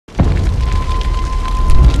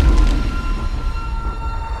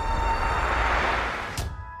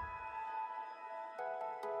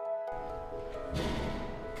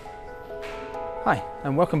Hi,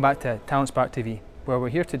 and welcome back to Talent Spark TV, where we're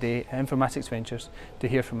here today at Informatics Ventures to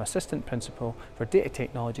hear from Assistant Principal for Data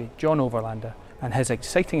Technology, Jon Oberlander, and his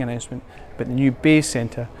exciting announcement about the new Bayes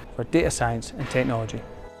Centre for Data Science and Technology.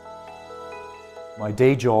 My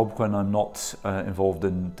day job, when I'm not involved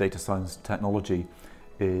in data science and technology,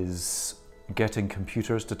 is getting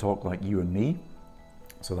computers to talk like you and me.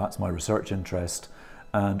 So that's my research interest.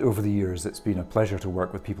 And over the years, it's been a pleasure to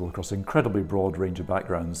work with people across an incredibly broad range of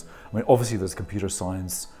backgrounds. I mean, obviously there's computer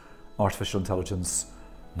science, artificial intelligence,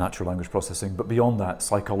 natural language processing, but beyond that,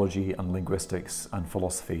 psychology and linguistics and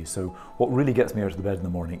philosophy. So what really gets me out of the bed in the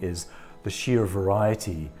morning is the sheer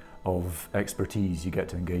variety of expertise you get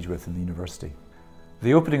to engage with in the university.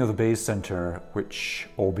 The opening of the Bayes Centre, which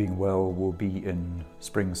all being well will be in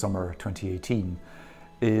spring/summer 2018,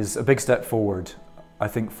 is a big step forward, I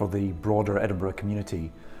think, for the broader Edinburgh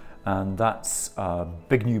community. And that's a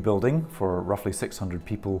big new building for roughly 600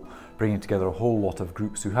 people, bringing together a whole lot of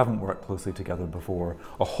groups who haven't worked closely together before.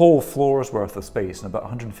 A whole floor's worth of space and about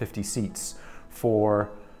 150 seats for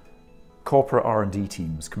corporate R&D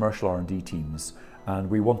teams, commercial R&D teams. And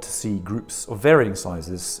we want to see groups of varying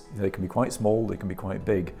sizes. They can be quite small, they can be quite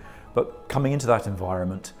big, but coming into that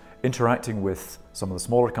environment, interacting with some of the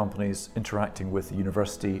smaller companies, interacting with the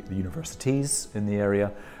universities in the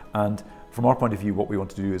area, and from our point of view, what we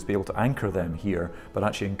want to do is be able to anchor them here, but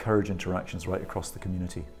actually encourage interactions right across the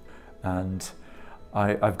community. And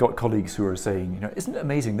I've got colleagues who are saying, you know, isn't it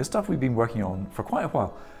amazing, this stuff we've been working on for quite a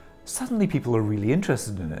while, suddenly people are really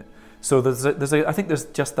interested in it. So I think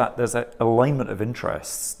there's an alignment of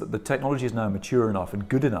interests, that the technology is now mature enough and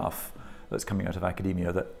good enough that's coming out of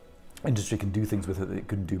academia that industry can do things with it that it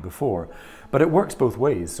couldn't do before. But it works both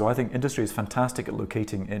ways. So I think industry is fantastic at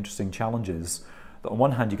locating interesting challenges. That on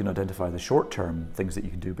one hand you can identify the short-term things that you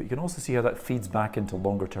can do, but you can also see how that feeds back into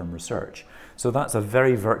longer-term research. So that's a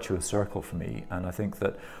very virtuous circle for me. And I think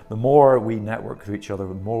that the more we network with each other,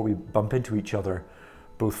 the more we bump into each other,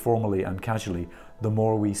 both formally and casually, the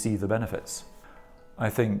more we see the benefits. I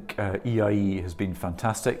think EIE has been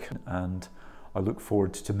fantastic, and I look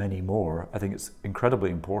forward to many more. I think it's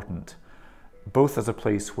incredibly important, both as a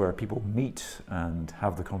place where people meet and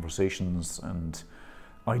have the conversations and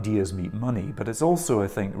ideas meet money, but it's also, I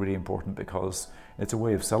think, really important because it's a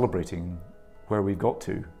way of celebrating where we've got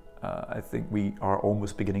to. I think we are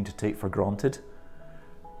almost beginning to take for granted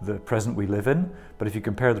the present we live in, but if you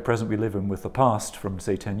compare the present we live in with the past from,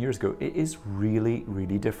 say, 10 years ago, it is really,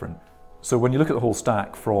 really different. So when you look at the whole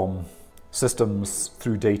stack from systems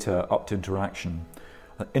through data up to interaction,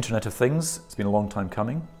 Internet of Things, it's been a long time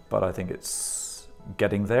coming, but I think it's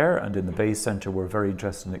getting there, and in the Bayes Centre we're very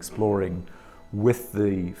interested in exploring with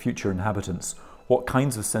the future inhabitants what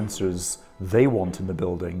kinds of sensors they want in the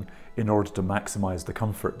building in order to maximize the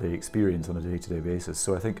comfort they experience on a day-to-day basis.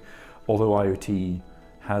 So I think although IoT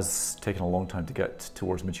has taken a long time to get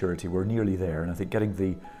towards maturity, we're nearly there, and I think getting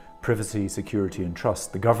the privacy, security and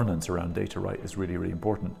trust, the governance around data right, is really, really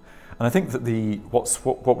important. And I think that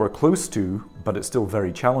what we're close to, but it's still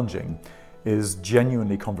very challenging, is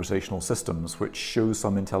genuinely conversational systems which show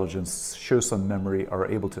some intelligence, show some memory, are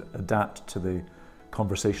able to adapt to the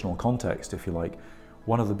conversational context, if you like.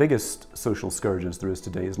 One of the biggest social scourges there is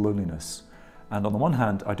today is loneliness. And on the one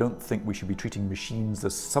hand, I don't think we should be treating machines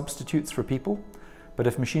as substitutes for people, but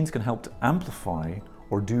if machines can help to amplify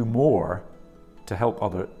or do more to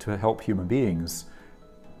help human beings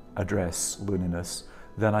address loneliness,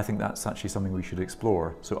 then I think that's actually something we should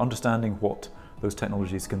explore. So understanding what those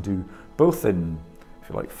technologies can do, both in, if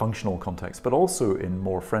you like, functional contexts, but also in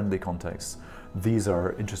more friendly contexts, these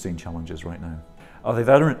are interesting challenges right now. At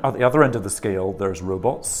the other end of the scale, there's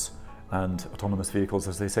robots, and autonomous vehicles,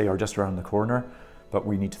 as they say, are just around the corner, but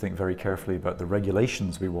we need to think very carefully about the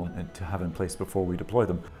regulations we want to have in place before we deploy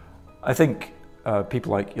them. I think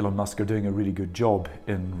people like Elon Musk are doing a really good job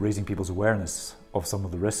in raising people's awareness of some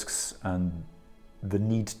of the risks and the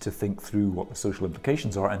need to think through what the social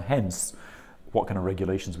implications are, and hence what kind of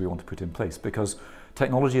regulations we want to put in place, because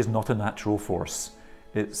technology is not a natural force.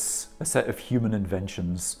 It's a set of human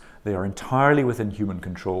inventions. They are entirely within human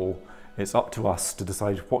control. It's up to us to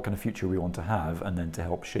decide what kind of future we want to have and then to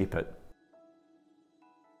help shape it.